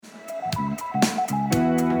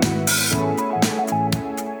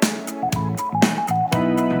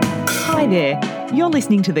there, you're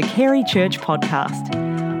listening to the Carey Church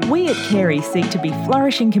podcast. We at Carey seek to be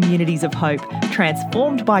flourishing communities of hope,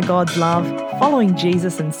 transformed by God's love, following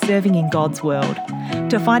Jesus and serving in God's world.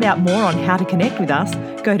 To find out more on how to connect with us,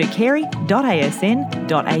 go to carey.asn.au.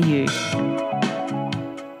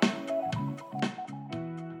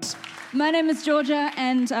 My name is Georgia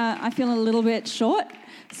and I feel a little bit short,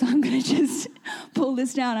 so I'm going to just pull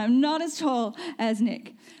this down. I'm not as tall as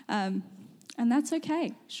Nick, and that's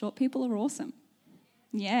okay. Short people are awesome.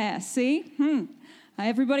 Yeah, see?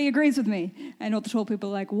 Everybody agrees with me. And all the tall people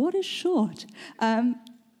are like, what is short? Hi,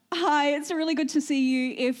 it's really good to see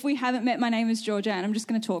you. If we haven't met, my name is Georgia, and I'm just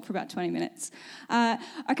going to talk for about 20 minutes.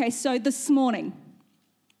 Okay, so this morning,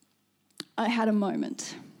 I had a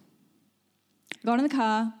moment. I got in the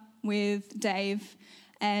car with Dave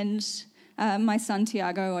and my son,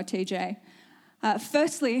 Tiago, or TJ.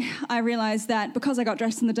 Firstly, I realised that because I got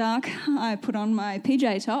dressed in the dark, I put on my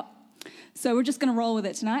PJ top. So we're just going to roll with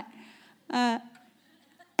it tonight.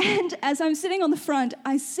 And as I'm sitting on the front,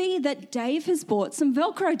 I see that Dave has bought some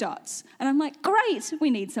Velcro dots. And I'm like, great, we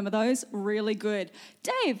need some of those, really good.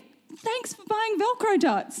 Dave, thanks for buying Velcro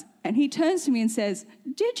dots. And he turns to me and says,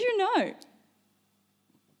 did you know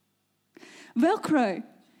Velcro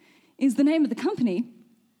is the name of the company?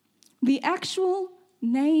 The actual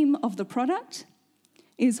name of the product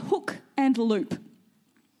is Hook and Loop.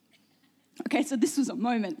 Okay, so this was a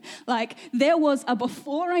moment. Like, there was a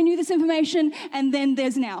before I knew this information, and then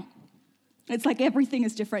there's now. It's like everything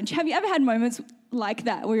is different. Have you ever had moments like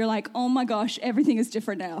that where you're like, oh my gosh, everything is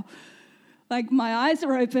different now? Like, my eyes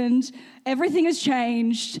are opened, everything has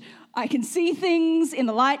changed, I can see things in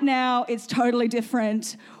the light now, it's totally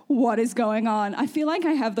different. What is going on? I feel like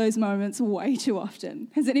I have those moments way too often.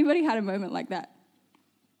 Has anybody had a moment like that?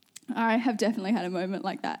 I have definitely had a moment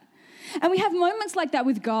like that. And we have moments like that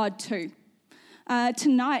with God too.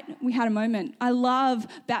 Tonight, we had a moment. I love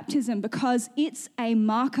baptism because it's a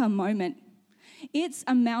marker moment. It's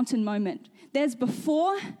a mountain moment. There's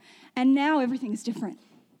before, and now everything is different.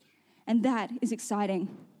 And that is exciting.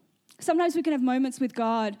 Sometimes we can have moments with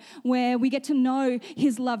God where we get to know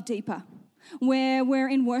His love deeper, where we're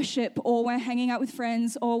in worship or we're hanging out with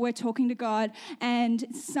friends or we're talking to God and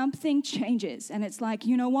something changes. And it's like,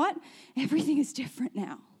 you know what? Everything is different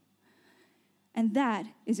now. And that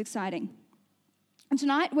is exciting. And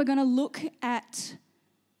tonight we're going to look at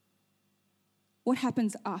what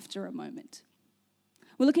happens after a moment.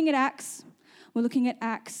 We're looking at Acts. We're looking at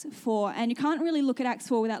Acts 4. And you can't really look at Acts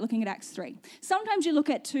 4 without looking at Acts 3. Sometimes you look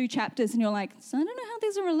at two chapters and you're like, so I don't know how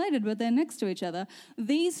these are related, but they're next to each other.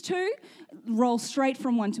 These two roll straight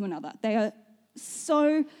from one to another. They are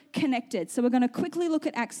so connected. So we're going to quickly look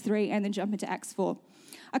at Acts 3 and then jump into Acts 4.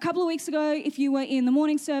 A couple of weeks ago, if you were in the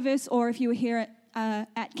morning service or if you were here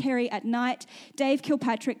at Carey at night, Dave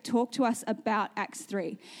Kilpatrick talked to us about Acts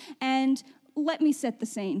 3. And let me set the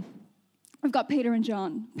scene. We've got Peter and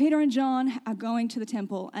John. Peter and John are going to the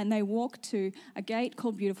temple and they walk to a gate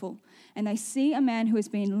called Beautiful and they see a man who has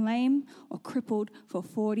been lame or crippled for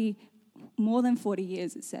more than 40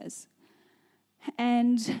 years, it says.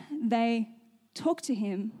 And they talk to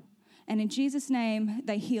him and in Jesus' name,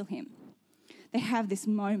 they heal him. They have this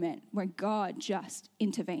moment where God just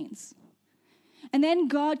intervenes. And then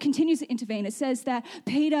God continues to intervene. It says that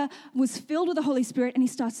Peter was filled with the Holy Spirit and he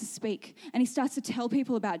starts to speak and he starts to tell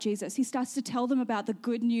people about Jesus. He starts to tell them about the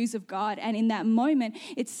good news of God. And in that moment,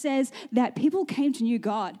 it says that people came to know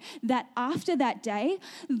God. That after that day,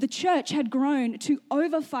 the church had grown to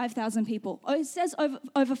over 5,000 people. It says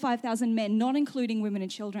over 5,000 men, not including women and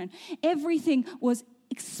children. Everything was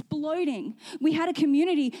exploding. We had a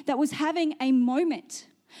community that was having a moment.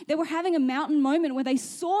 They were having a mountain moment where they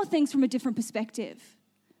saw things from a different perspective.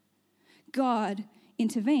 God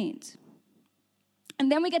intervened. And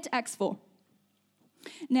then we get to Acts 4.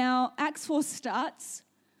 Now, Acts 4 starts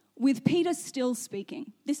with Peter still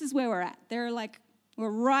speaking. This is where we're at. We're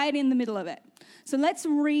right in the middle of it. So let's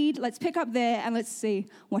pick up there and let's see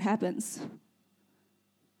what happens.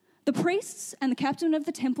 The priests and the captain of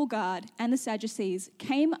the temple guard and the Sadducees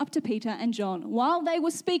came up to Peter and John while they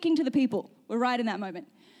were speaking to the people. We're right in that moment.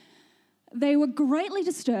 They were greatly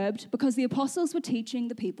disturbed because the apostles were teaching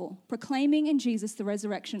the people, proclaiming in Jesus the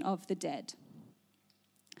resurrection of the dead.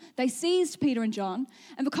 They seized Peter and John,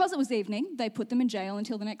 and because it was evening, they put them in jail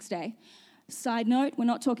until the next day. Side note, we're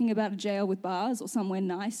not talking about a jail with bars or somewhere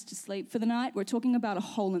nice to sleep for the night. We're talking about a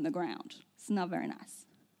hole in the ground. It's not very nice.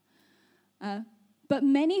 But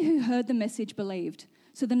many who heard the message believed.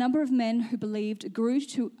 So the number of men who believed grew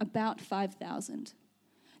to about 5,000.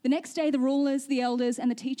 The next day, the rulers, the elders, and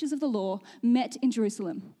the teachers of the law met in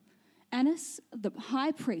Jerusalem. Annas, the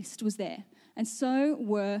high priest, was there, and so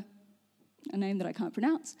were a name that I can't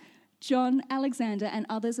pronounce, John, Alexander, and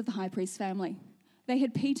others of the high priest's family. They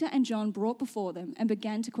had Peter and John brought before them and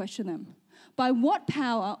began to question them. By what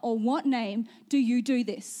power or what name do you do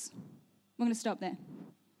this? I'm going to stop there.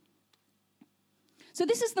 So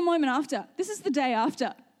this is the moment after. This is the day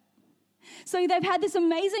after. So they've had this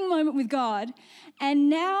amazing moment with God, and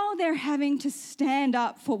now they're having to stand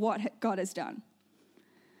up for what God has done.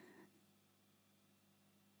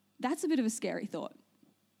 That's a bit of a scary thought.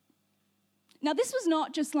 Now, this was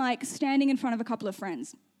not just like standing in front of a couple of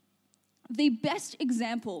friends. The best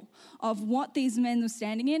example of what these men were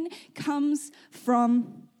standing in comes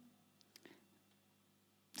from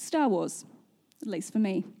Star Wars, at least for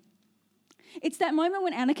me. It's that moment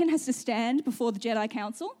when Anakin has to stand before the Jedi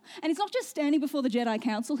Council, and he's not just standing before the Jedi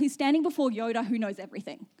Council, he's standing before Yoda, who knows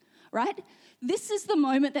everything, right? This is the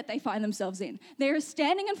moment that they find themselves in. They're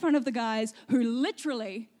standing in front of the guys who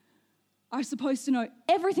literally are supposed to know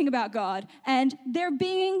everything about God, and they're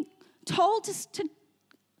being told to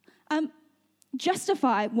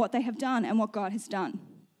justify what they have done and what God has done.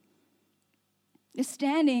 They're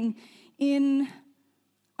standing in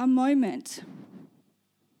a moment.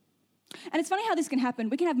 And it's funny how this can happen.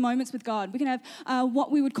 We can have moments with God. We can have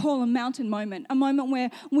what we would call a mountain moment, a moment where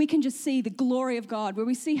we can just see the glory of God, where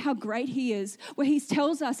we see how great He is, where He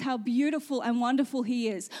tells us how beautiful and wonderful He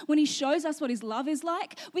is. When He shows us what His love is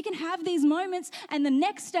like, we can have these moments and the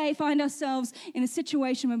next day find ourselves in a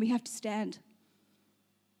situation where we have to stand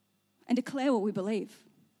and declare what we believe.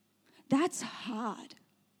 That's hard.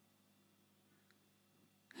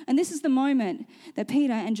 And this is the moment that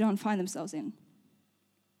Peter and John find themselves in.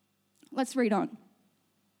 Let's read on.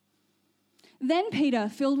 Then Peter,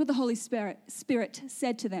 filled with the Holy Spirit,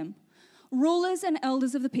 said to them, "Rulers and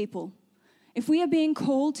elders of the people, if we are being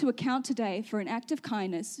called to account today for an act of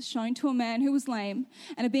kindness shown to a man who was lame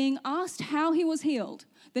and are being asked how he was healed,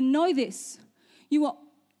 then know this,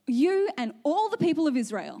 you and all the people of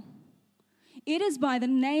Israel. It is by the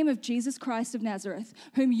name of Jesus Christ of Nazareth,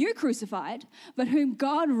 whom you crucified, but whom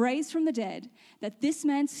God raised from the dead, that this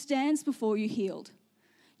man stands before you healed.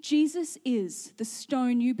 Jesus is the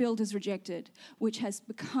stone you builders rejected, which has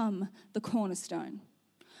become the cornerstone."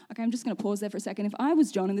 Okay, I'm just going to pause there for a second. If I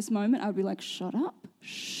was John in this moment, I would be like, shut up.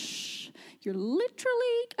 Shh. You're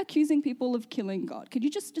literally accusing people of killing God. Could you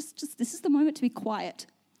just this is the moment to be quiet.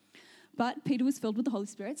 But Peter was filled with the Holy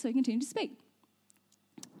Spirit, so he continued to speak.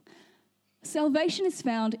 "Salvation is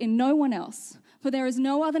found in no one else, for there is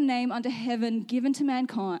no other name under heaven given to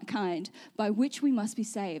mankind by which we must be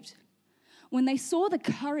saved." When they saw the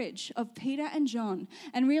courage of Peter and John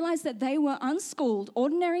and realized that they were unschooled,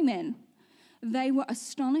 ordinary men, they were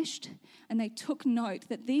astonished and they took note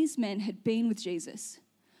that these men had been with Jesus.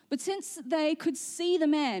 But since they could see the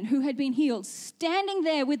man who had been healed standing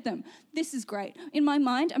there with them, this is great. In my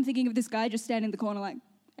mind, I'm thinking of this guy just standing in the corner like,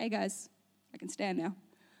 "Hey guys, I can stand now."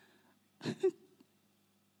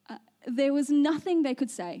 There was nothing they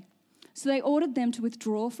could say. So they ordered them to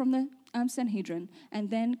withdraw from the Sanhedrin and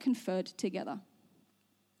then conferred together.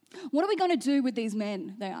 "What are we going to do with these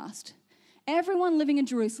men?" they asked. "Everyone living in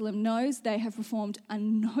Jerusalem knows they have performed a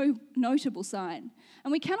notable sign,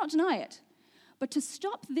 and we cannot deny it. But to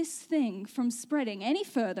stop this thing from spreading any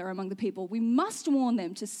further among the people, we must warn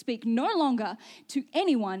them to speak no longer to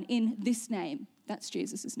anyone in this name." That's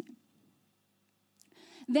Jesus' name.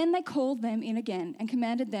 Then they called them in again and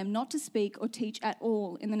commanded them not to speak or teach at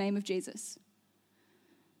all in the name of Jesus.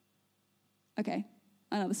 Okay,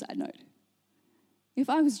 another side note. If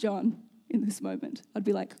I was John in this moment, I'd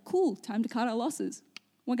be like, "Cool, time to cut our losses.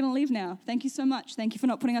 We're going to leave now. Thank you so much. Thank you for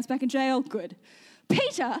not putting us back in jail. Good."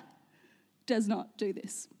 Peter does not do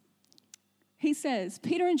this. He says,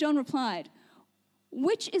 Peter and John replied,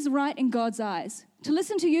 "Which is right in God's eyes, to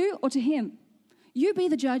listen to you or to him? You be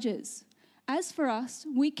the judges. As for us,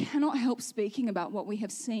 we cannot help speaking about what we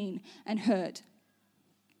have seen and heard."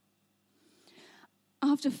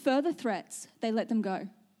 After further threats, they let them go.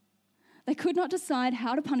 They could not decide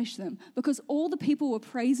how to punish them because all the people were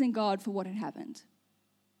praising God for what had happened.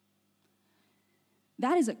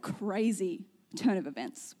 That is a crazy turn of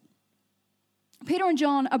events. Peter and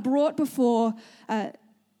John are brought before the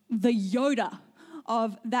Yoda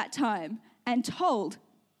of that time and told,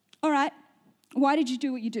 "All right, why did you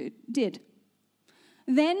do what you did?"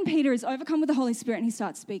 Then Peter is overcome with the Holy Spirit and he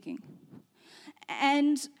starts speaking.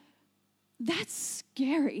 And that's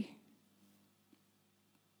scary.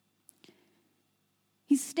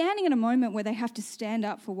 He's standing in a moment where they have to stand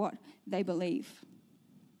up for what they believe.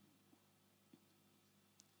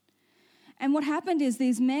 And what happened is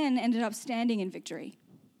these men ended up standing in victory.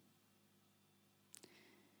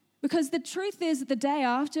 Because the truth is that the day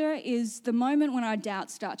after is the moment when our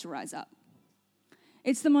doubts start to rise up.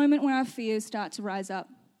 It's the moment when our fears start to rise up.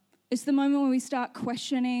 It's the moment when we start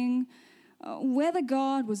questioning whether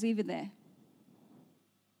God was even there.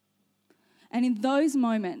 And in those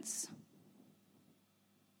moments,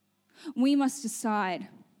 we must decide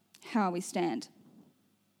how we stand.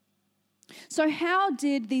 So how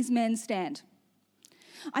did these men stand?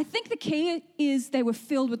 I think the key is they were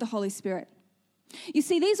filled with the Holy Spirit. You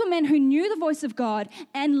see, these were men who knew the voice of God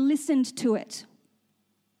and listened to it.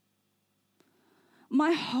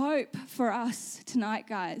 My hope for us tonight,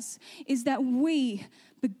 guys, is that we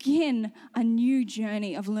begin a new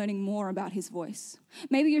journey of learning more about his voice.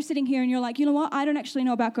 Maybe you're sitting here and you're like, you know what? I don't actually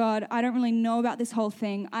know about God. I don't really know about this whole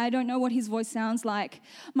thing. I don't know what his voice sounds like.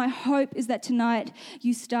 My hope is that tonight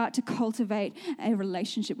you start to cultivate a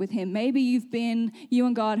relationship with him. Maybe you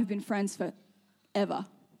and God have been friends forever.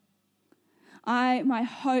 My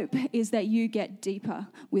hope is that you get deeper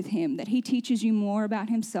with him, that he teaches you more about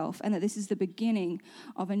himself, and that this is the beginning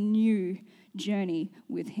of a new journey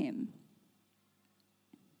with him.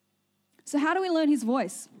 So how do we learn his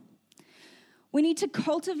voice? We need to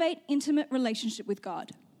cultivate intimate relationship with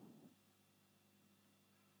God.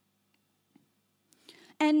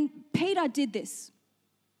 And Peter did this.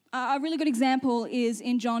 A really good example is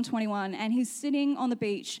in John 21, and he's sitting on the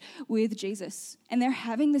beach with Jesus, and they're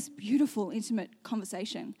having this beautiful, intimate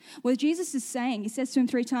conversation where Jesus is saying, he says to him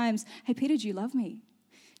 3 times, hey, Peter, do you love me?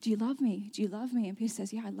 Do you love me? Do you love me? And Peter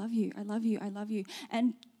says, yeah, I love you. I love you. I love you.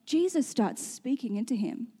 And Jesus starts speaking into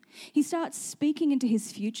him. He starts speaking into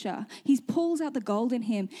his future. He pulls out the gold in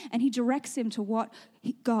him, and he directs him to what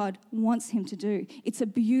God wants him to do. It's a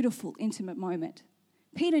beautiful, intimate moment.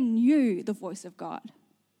 Peter knew the voice of God.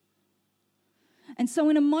 And so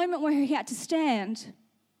in a moment where he had to stand,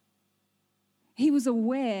 he was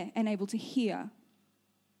aware and able to hear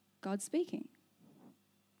God speaking.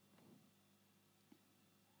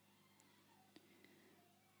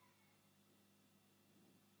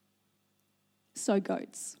 So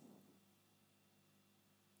goats.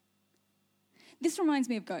 This reminds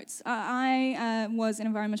me of goats. I was an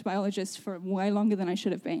environmental biologist for way longer than I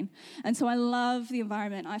should have been. And so I love the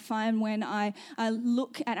environment. I find when I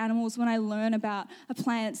look at animals, when I learn about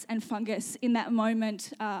plants and fungus, in that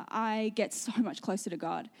moment, I get so much closer to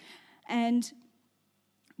God. And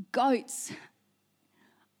goats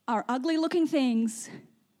are ugly-looking things,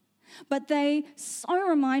 but they so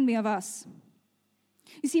remind me of us.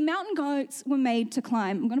 You see, mountain goats were made to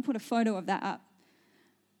climb. I'm going to put a photo of that up.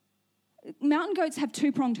 Mountain goats have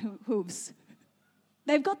 2-pronged hooves.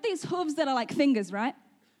 They've got these hooves that are like fingers, right?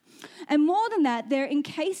 And more than that, they're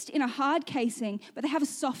encased in a hard casing, but they have a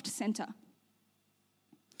soft center.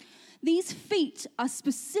 These feet are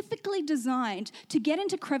specifically designed to get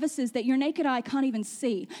into crevices that your naked eye can't even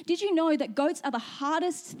see. Did you know that goats are the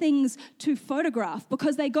hardest things to photograph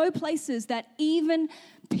because they go places that even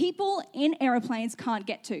people in airplanes can't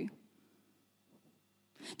get to?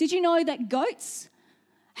 Did you know that goats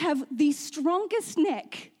have the strongest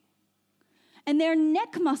neck, and their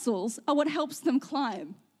neck muscles are what helps them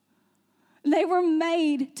climb? They were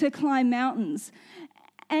made to climb mountains,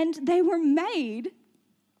 and they were made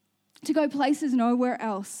to go places nowhere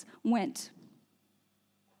else went.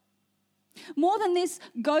 More than this,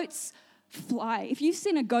 goats fly. If you've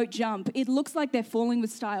seen a goat jump, it looks like they're falling with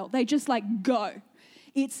style. They just go.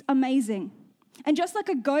 It's amazing. And just like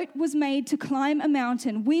a goat was made to climb a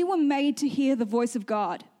mountain, we were made to hear the voice of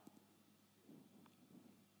God.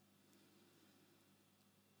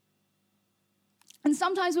 And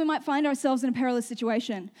sometimes we might find ourselves in a perilous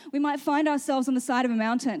situation. We might find ourselves on the side of a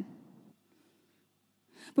mountain.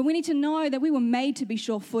 But we need to know that we were made to be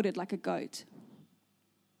sure-footed like a goat.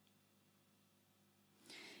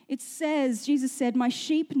 It says, Jesus said, my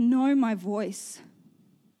sheep know my voice.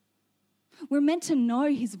 We're meant to know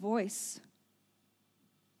his voice.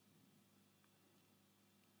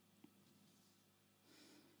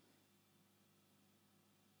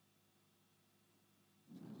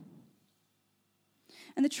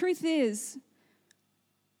 And the truth is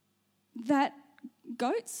that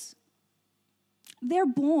goats, they're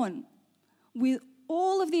born with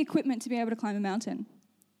all of the equipment to be able to climb a mountain.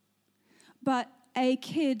 But a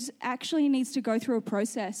kid actually needs to go through a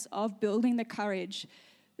process of building the courage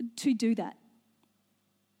to do that.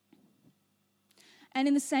 And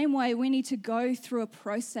in the same way, we need to go through a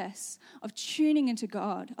process of tuning into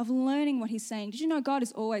God, of learning what he's saying. Did you know God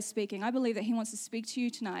is always speaking? I believe that he wants to speak to you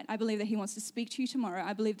tonight. I believe that he wants to speak to you tomorrow.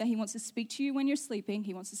 I believe that he wants to speak to you when you're sleeping.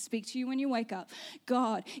 He wants to speak to you when you wake up.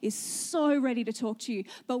 God is so ready to talk to you,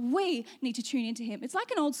 but we need to tune into him. It's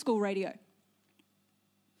like an old school radio.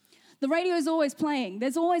 The radio is always playing.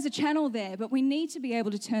 There's always a channel there, but we need to be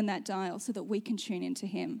able to turn that dial so that we can tune into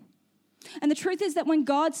him. And the truth is that when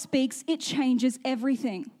God speaks, it changes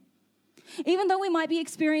everything. Even though we might be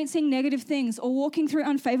experiencing negative things or walking through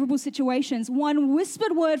unfavorable situations, one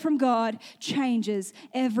whispered word from God changes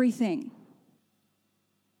everything.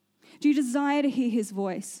 Do you desire to hear his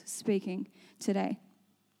voice speaking today?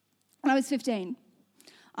 When I was 15,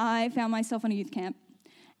 I found myself on a youth camp,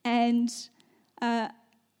 and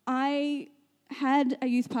I had a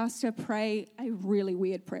youth pastor pray a really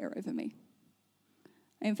weird prayer over me.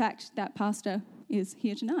 In fact, that pastor is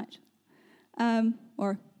here tonight,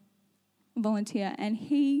 or volunteer, and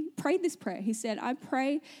he prayed this prayer. He said, I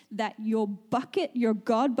pray that your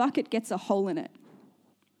God bucket gets a hole in it.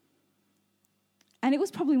 And it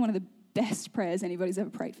was probably one of the best prayers anybody's ever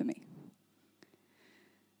prayed for me.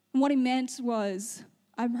 And what he meant was,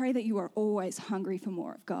 I pray that you are always hungry for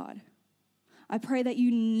more of God. I pray that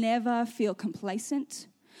you never feel complacent,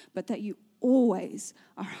 but that you always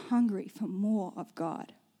are hungry for more of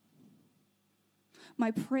God.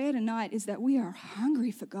 My prayer tonight is that we are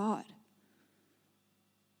hungry for God.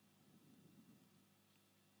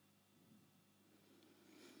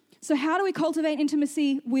 So how do we cultivate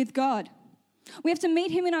intimacy with God? We have to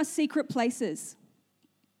meet him in our secret places.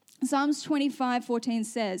 Psalms 25:14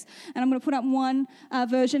 says, and I'm going to put up one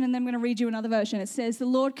version and then I'm going to read you another version. It says, the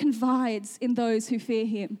Lord confides in those who fear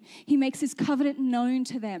him. He makes his covenant known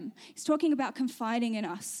to them. He's talking about confiding in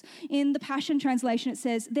us. In the Passion Translation, it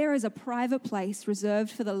says, there is a private place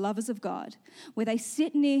reserved for the lovers of God, where they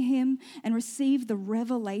sit near him and receive the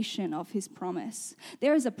revelation of his promise.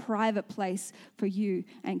 There is a private place for you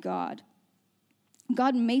and God.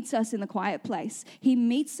 God meets us in the quiet place. He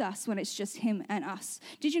meets us when it's just him and us.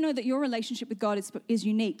 Did you know that your relationship with God is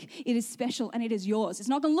unique? It is special and it is yours. It's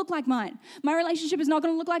not going to look like mine. My relationship is not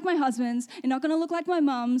going to look like my husband's. It's not going to look like my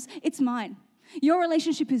mum's. It's mine. Your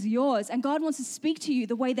relationship is yours, and God wants to speak to you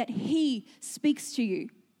the way that he speaks to you.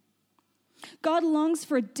 God longs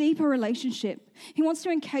for a deeper relationship. He wants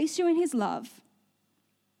to encase you in his love.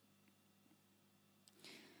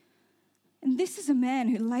 And this is a man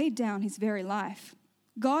who laid down his very life.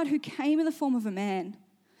 God who came in the form of a man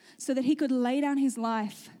so that he could lay down his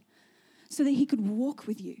life, so that he could walk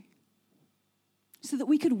with you, so that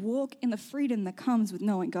we could walk in the freedom that comes with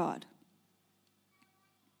knowing God.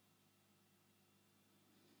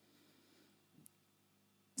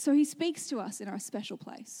 So he speaks to us in our special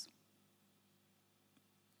place.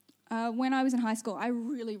 When I was in high school, I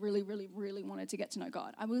really wanted to get to know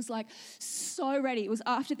God. I was like so ready. It was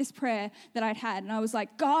after this prayer that I'd had, and I was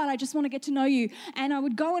like, God, I just want to get to know you. And I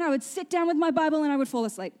would go and I would sit down with my Bible and I would fall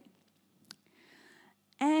asleep.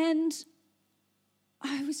 And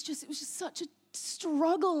it was just such a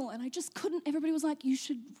struggle, and I just couldn't. Everybody was like, you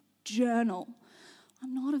should journal.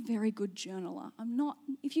 I'm not a very good journaler.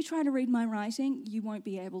 If you try to read my writing, you won't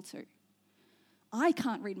be able to. I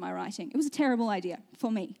can't read my writing. It was a terrible idea for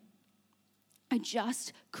me. I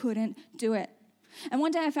just couldn't do it. And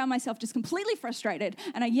one day I found myself just completely frustrated,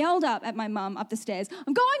 and I yelled up at my mum up the stairs,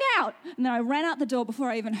 I'm going out! And then I ran out the door before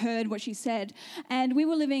I even heard what she said. And we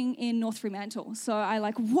were living in North Fremantle, so I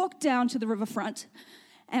walked down to the riverfront,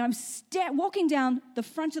 and I'm walking down the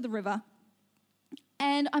front of the river,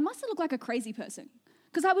 and I must have looked like a crazy person,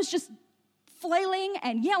 because I was just flailing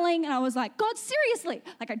and yelling, and I was like, God, seriously,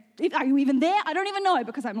 are you even there? I don't even know,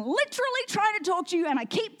 because I'm literally trying to talk to you, and I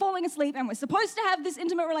keep falling asleep, and we're supposed to have this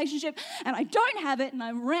intimate relationship, and I don't have it, and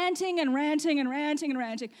I'm ranting, and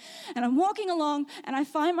I'm walking along, and I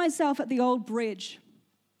find myself at the old bridge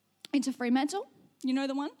into Fremantle. You know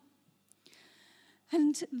the one?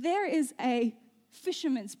 And there is a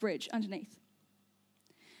fisherman's bridge underneath.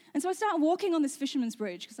 And so I start walking on this fisherman's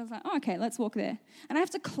bridge because I was like, oh, okay, let's walk there. And I have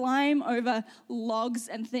to climb over logs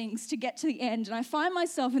and things to get to the end. And I find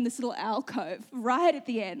myself in this little alcove right at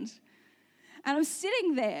the end. And I'm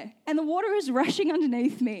sitting there, and the water is rushing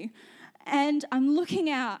underneath me. And I'm looking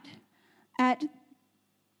out at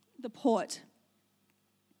the port.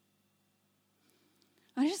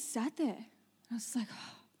 I just sat there. I was like,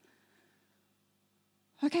 oh,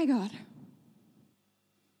 okay, God.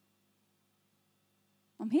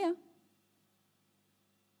 I'm here.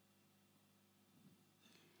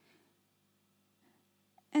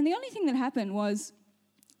 And the only thing that happened was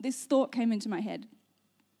this thought came into my head.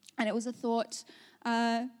 And it was a thought,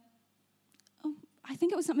 I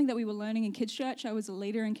think it was something that we were learning in kids' church. I was a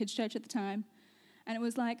leader in kids' church at the time. And it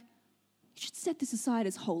was like, you should set this aside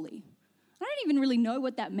as holy. I don't even really know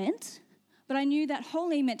what that meant, but I knew that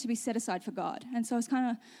holy meant to be set aside for God. And so I was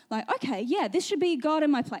kind of like, okay, yeah, this should be God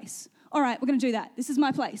in my place. All right, we're going to do that. This is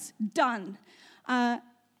my place. Done.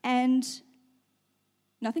 And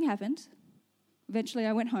nothing happened. Eventually,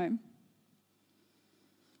 I went home.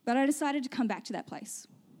 But I decided to come back to that place.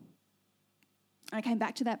 I came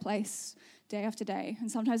back to that place day after day,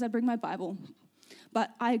 and sometimes I'd bring my Bible.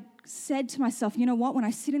 But I said to myself, you know what? When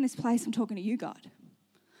I sit in this place, I'm talking to you, God.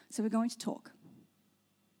 So we're going to talk.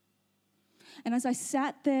 And as I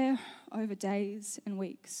sat there over days and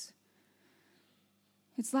weeks,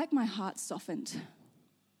 it's like my heart softened.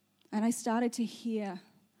 And I started to hear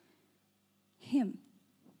him.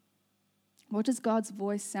 What does God's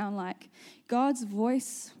voice sound like? God's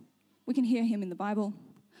voice, we can hear him in the Bible.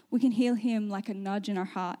 We can hear him like a nudge in our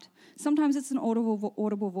heart. Sometimes it's an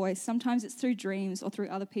audible voice. Sometimes it's through dreams or through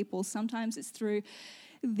other people. Sometimes it's through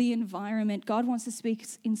the environment. God wants to speak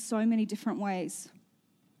in so many different ways.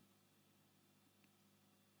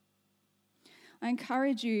 I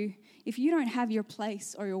encourage you, if you don't have your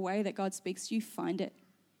place or your way that God speaks to you, find it.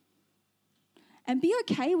 And be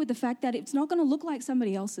okay with the fact that it's not going to look like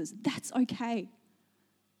somebody else's. That's okay.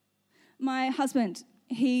 My husband,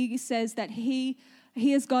 he says that he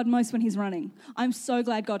hears God most when he's running. I'm so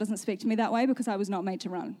glad God doesn't speak to me that way because I was not made to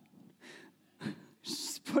run.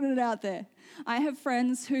 Just putting it out there. I have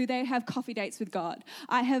friends who they have coffee dates with God.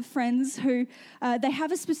 I have friends who they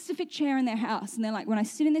have a specific chair in their house and they're like, when I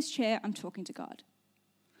sit in this chair, I'm talking to God.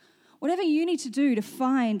 Whatever you need to do to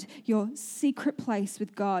find your secret place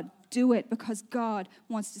with God, do it because God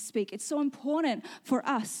wants to speak. It's so important for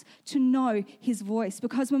us to know his voice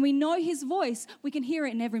because when we know his voice, we can hear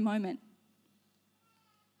it in every moment.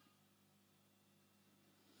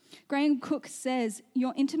 Graham Cook says,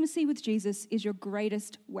 your intimacy with Jesus is your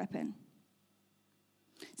greatest weapon.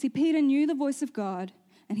 See, Peter knew the voice of God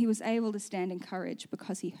and he was able to stand in courage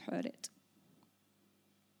because he heard it.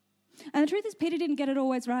 And the truth is, Peter didn't get it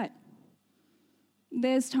always right.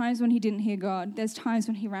 There's times when he didn't hear God. There's times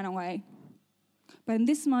when he ran away. But in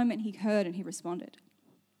this moment, he heard and he responded.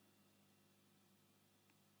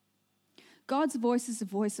 God's voice is a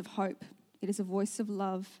voice of hope. It is a voice of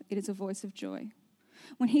love. It is a voice of joy.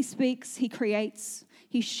 When he speaks, he creates,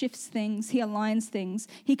 he shifts things, he aligns things,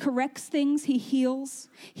 he corrects things, he heals,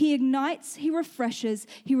 he ignites, he refreshes,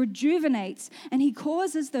 he rejuvenates, and he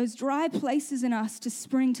causes those dry places in us to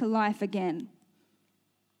spring to life again.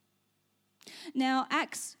 Now,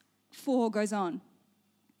 Acts 4 goes on,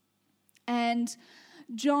 and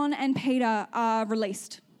John and Peter are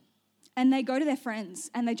released, and they go to their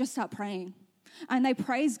friends, and they just start praying, and they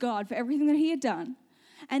praise God for everything that he had done.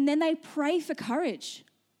 And then they pray for courage.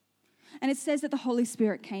 And it says that the Holy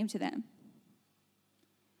Spirit came to them.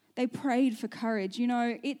 They prayed for courage. You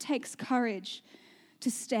know, it takes courage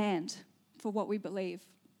to stand for what we believe.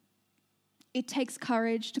 It takes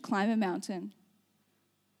courage to climb a mountain.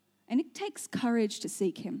 And it takes courage to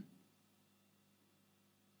seek him.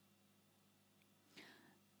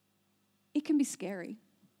 It can be scary.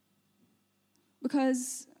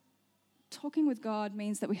 Because talking with God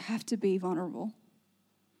means that we have to be vulnerable.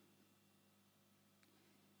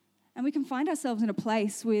 And we can find ourselves in a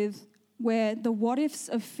place where the what-ifs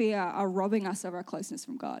of fear are robbing us of our closeness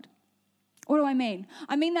from God. What do I mean?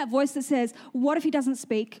 I mean that voice that says, what if he doesn't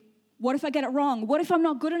speak? What if I get it wrong? What if I'm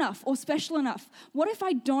not good enough or special enough? What if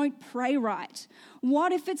I don't pray right?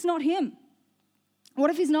 What if it's not him? What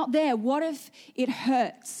if he's not there? What if it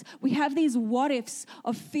hurts? We have these what-ifs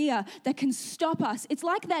of fear that can stop us. It's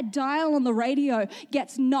like that dial on the radio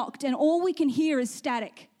gets knocked and all we can hear is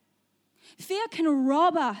static. Fear can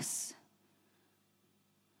rob us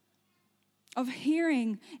of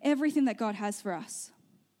hearing everything that God has for us.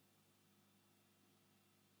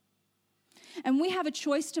 And we have a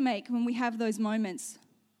choice to make when we have those moments.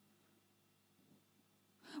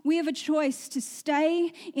 We have a choice to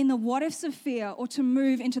stay in the what-ifs of fear or to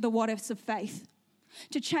move into the what-ifs of faith.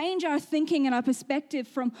 To change our thinking and our perspective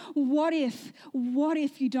from what if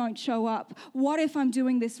you don't show up? What if I'm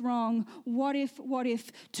doing this wrong? What if,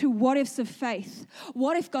 to what ifs of faith?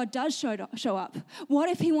 What if God does show up? What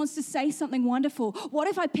if he wants to say something wonderful? What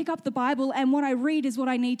if I pick up the Bible and what I read is what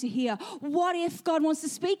I need to hear? What if God wants to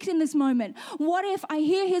speak in this moment? What if I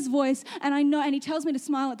hear his voice and I know and he tells me to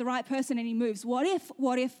smile at the right person and he moves? What if?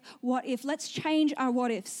 Let's change our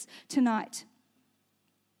what ifs tonight.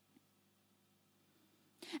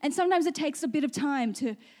 And sometimes it takes a bit of time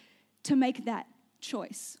to make that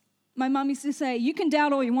choice. My mum used to say, you can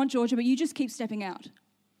doubt all you want, Georgia, but you just keep stepping out.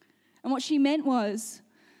 And what she meant was,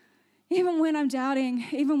 even when I'm doubting,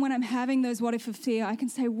 even when I'm having those what if of fear, I can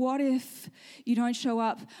say, what if you don't show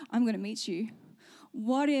up? I'm going to meet you.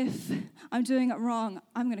 What if I'm doing it wrong?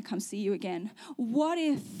 I'm going to come see you again. What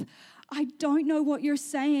if I don't know what you're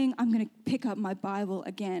saying? I'm going to pick up my Bible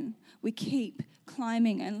again. We keep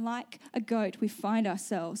climbing, and like a goat, we find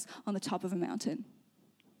ourselves on the top of a mountain.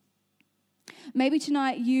 Maybe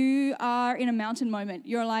tonight you are in a mountain moment.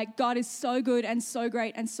 You're like, God is so good and so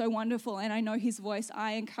great and so wonderful, and I know his voice.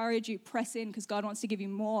 I encourage you, press in, because God wants to give you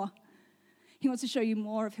more. He wants to show you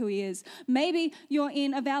more of who he is. Maybe you're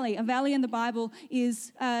in a valley. A valley in the Bible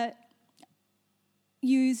is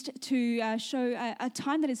used to show a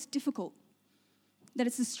time that is difficult, that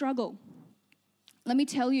it's a struggle. Let me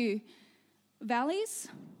tell you, valleys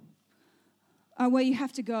are where you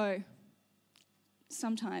have to go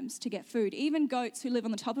sometimes to get food. Even goats who live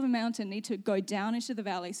on the top of a mountain need to go down into the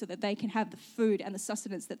valley so that they can have the food and the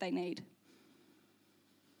sustenance that they need.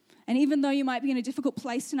 And even though you might be in a difficult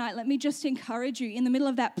place tonight, let me just encourage you. In the middle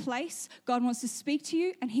of that place, God wants to speak to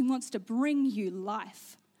you and he wants to bring you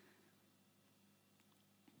life.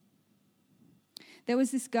 There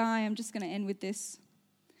was this guy, I'm just going to end with this,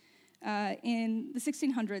 in the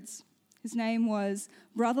 1600s. His name was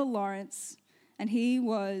Brother Lawrence, and he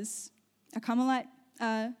was a Carmelite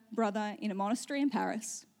brother in a monastery in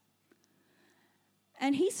Paris.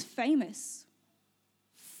 And he's famous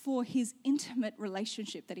for his intimate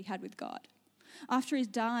relationship that he had with God. After he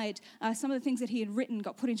died, some of the things that he had written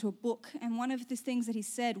got put into a book, and one of the things that he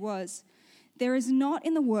said was, "There is not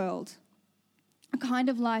in the world a kind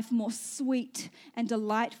of life more sweet and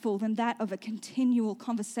delightful than that of a continual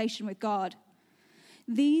conversation with God.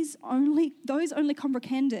 Those only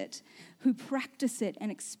comprehend it who practice it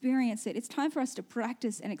and experience it." It's time for us to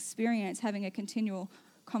practice and experience having a continual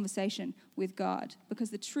conversation with God, because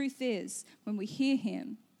the truth is, when we hear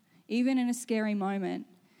him, even in a scary moment,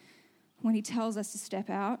 when he tells us to step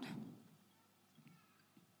out,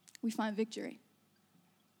 we find victory.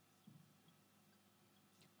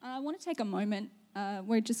 I want to take a moment.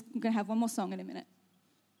 We're just going to have one more song in a minute.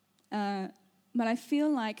 But I feel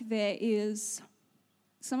like there is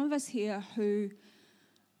some of us here who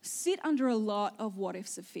sit under a lot of what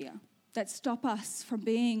ifs of fear that stop us from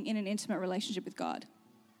being in an intimate relationship with God.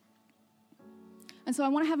 And so I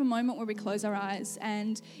want to have a moment where we close our eyes.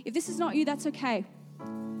 And if this is not you, that's okay.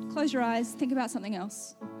 Close your eyes, think about something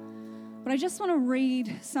else. But I just want to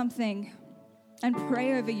read something and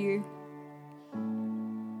pray over you.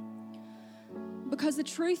 Because the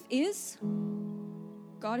truth is,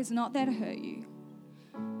 God is not there to hurt you.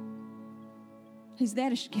 He's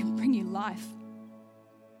there to bring you life.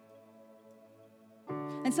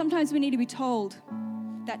 And sometimes we need to be told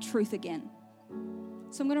that truth again.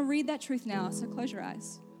 So I'm going to read that truth now, so close your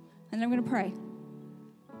eyes. And then I'm going to pray.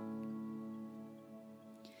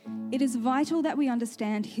 It is vital that we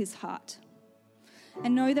understand his heart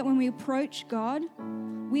and know that when we approach God,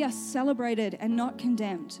 we are celebrated and not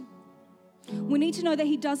condemned. We need to know that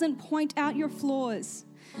he doesn't point out your flaws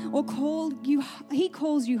or he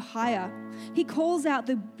calls you higher. He calls out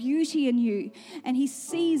the beauty in you, and he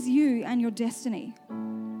sees you and your destiny.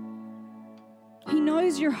 He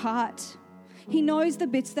knows your heart. He knows the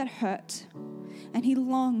bits that hurt, and he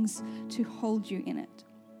longs to hold you in it.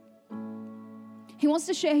 He wants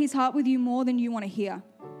to share his heart with you more than you want to hear.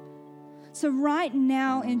 So right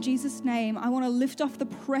now, in Jesus' name, I want to lift off the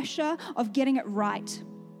pressure of getting it right.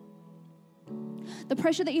 The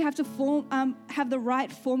pressure that you have to have the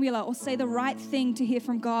right formula or say the right thing to hear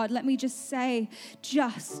from God. Let me just say,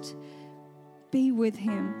 just be with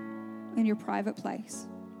him in your private place.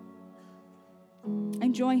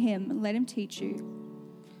 Enjoy him, let him teach you,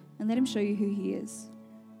 and let him show you who he is.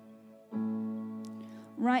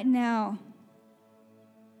 Right now,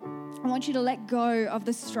 I want you to let go of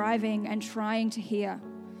the striving and trying to hear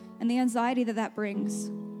and the anxiety that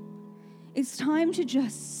brings. It's time to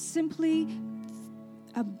just simply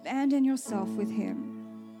abandon yourself with him,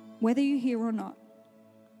 whether you hear or not.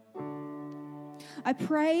 I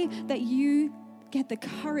pray that you get the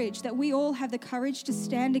courage, that we all have the courage to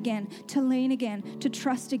stand again, to lean again, to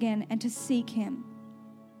trust again, and to seek him.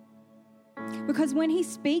 Because when he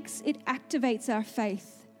speaks, it activates our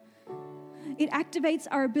faith. It activates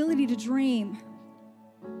our ability to dream.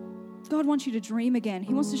 God wants you to dream again.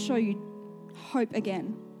 He wants to show you hope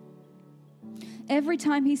again. Every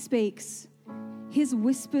time he speaks, his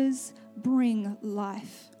whispers bring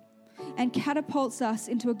life and catapults us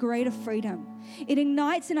into a greater freedom. It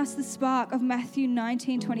ignites in us the spark of Matthew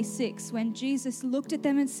 19:26, when Jesus looked at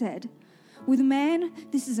them and said, "With man,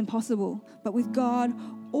 this is impossible, but with God,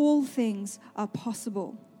 all things are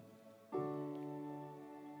possible."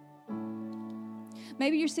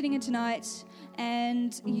 Maybe you're sitting in tonight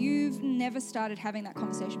and you've never started having that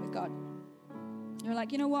conversation with God. You're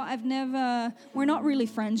like, you know what, we're not really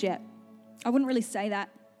friends yet. I wouldn't really say that.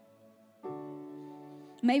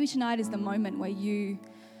 Maybe tonight is the moment where you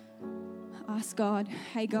ask God,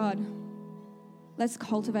 "Hey God, let's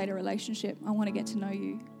cultivate a relationship. I want to get to know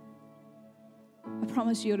you." I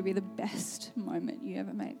promise you it'll be the best moment you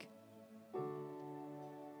ever make.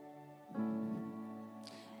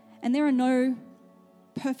 And there are no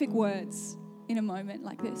perfect words in a moment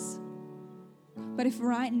like this. But if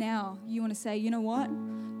right now you want to say, you know what,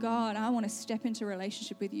 God, I want to step into a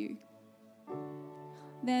relationship with you,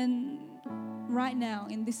 then right now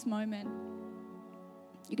in this moment,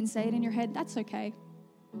 you can say it in your head, that's okay.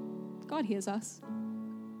 God hears us.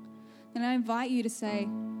 And I invite you to say,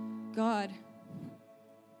 God,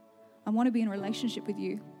 I want to be in a relationship with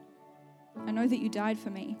you. I know that you died for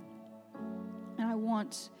me, and I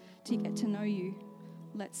want to get to know you.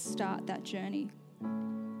 Let's start that journey.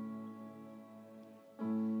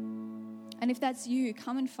 And if that's you,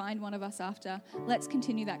 come and find one of us after. Let's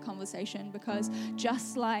continue that conversation, because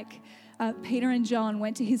just like Peter and John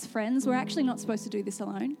went to his friends, we're actually not supposed to do this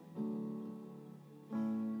alone.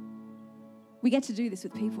 We get to do this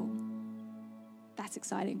with people. That's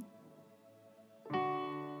exciting.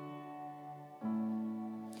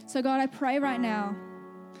 So God, I pray right now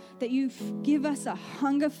that you give us a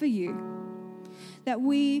hunger for you, that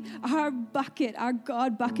our bucket, our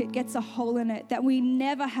God bucket gets a hole in it, that we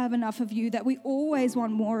never have enough of you, that we always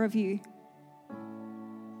want more of you.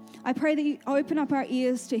 I pray that you open up our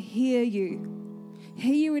ears to hear you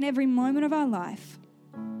in every moment of our life.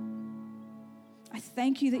 I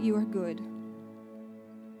thank you that you are good.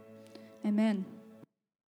 Amen.